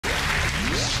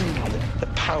Soon, the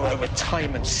power over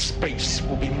time and space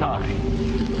will be mine.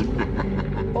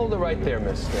 Hold it right there,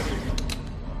 mister.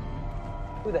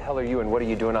 Who the hell are you and what are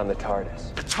you doing on the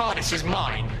Tardis? The Tardis is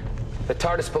mine. The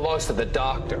Tardis belongs to the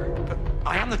Doctor. But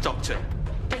I am the Doctor.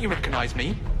 Don't you recognize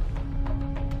me?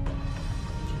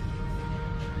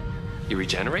 You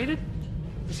regenerated?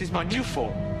 This is my new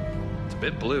form. It's a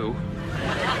bit blue.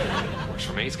 Works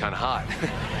for me, it's kind of hot.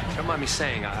 Don't mind me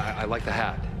saying, I like the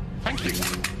hat. Thank you.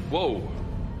 Whoa.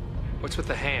 What's with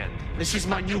the hand? This is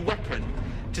my new weapon.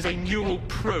 It is a neural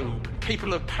probe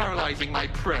capable of paralyzing my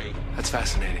prey. That's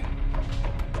fascinating.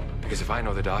 Because if I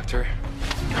know the Doctor...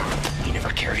 He never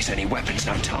carries any weapons.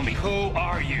 Now tell me, who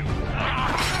are you?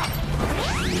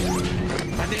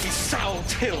 My name is Sal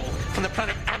Till from the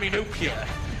planet Aminopia.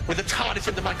 With the TARDIS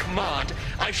under my command,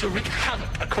 I shall wreak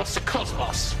havoc across the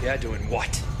cosmos. Yeah, doing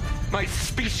what? My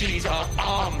species are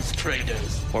arms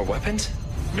traders. More weapons?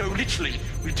 No, literally,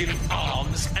 we deal in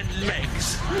arms and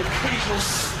legs, occasional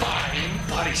spine.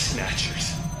 Body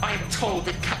snatchers. I am told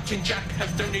that Captain Jack has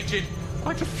donated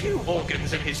quite a few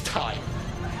organs in his time.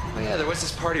 Oh yeah, there was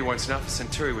this party once in Alpha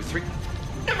Centauri with 3...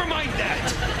 Never mind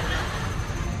that!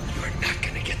 You're not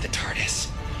gonna get the TARDIS.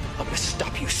 I'm gonna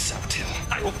stop you, Saltil.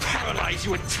 I will paralyze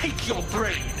you and take your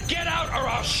brain. Get out or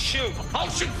I'll shoot! I'll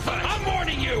shoot first. I'm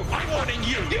warning you! I'm warning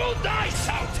you. You'll die,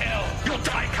 Saltil! You'll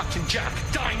die, Captain Jack.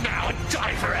 Die now and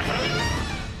die forever.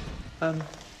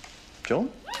 John?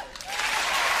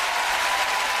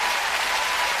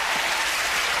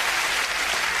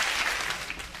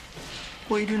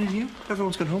 What are you doing in here?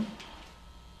 Everyone's gone home.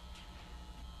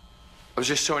 I was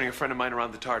just showing a friend of mine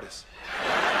around the TARDIS.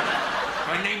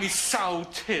 My name is Sal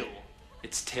Till.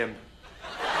 It's Tim.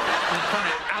 From the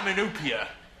planet Aminopia.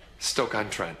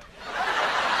 Stoke-on-Trent.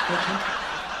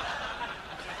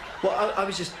 Well, I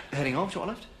was just heading off. Do you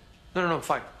want a lift? No,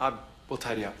 fine. We'll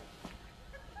tidy up.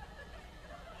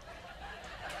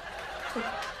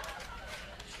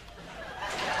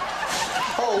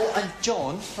 Oh, and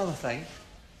John, another thing.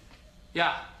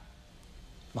 Yeah.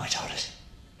 My TARDIS.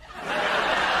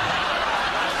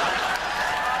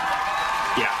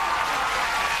 Yeah.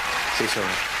 Say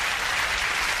sorry.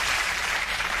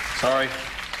 Sorry.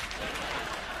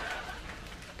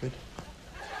 Good.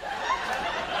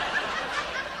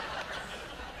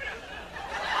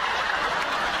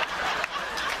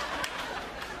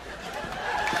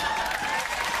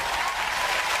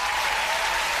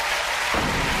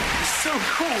 It's so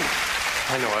cool.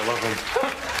 I know, I love him.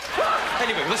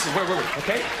 Anyway, listen, where were we,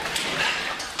 okay?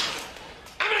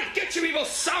 I'm gonna get you, evil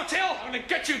Saltil! I'm gonna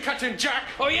get you, Captain Jack.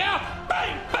 Oh yeah?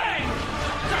 Bang, bang!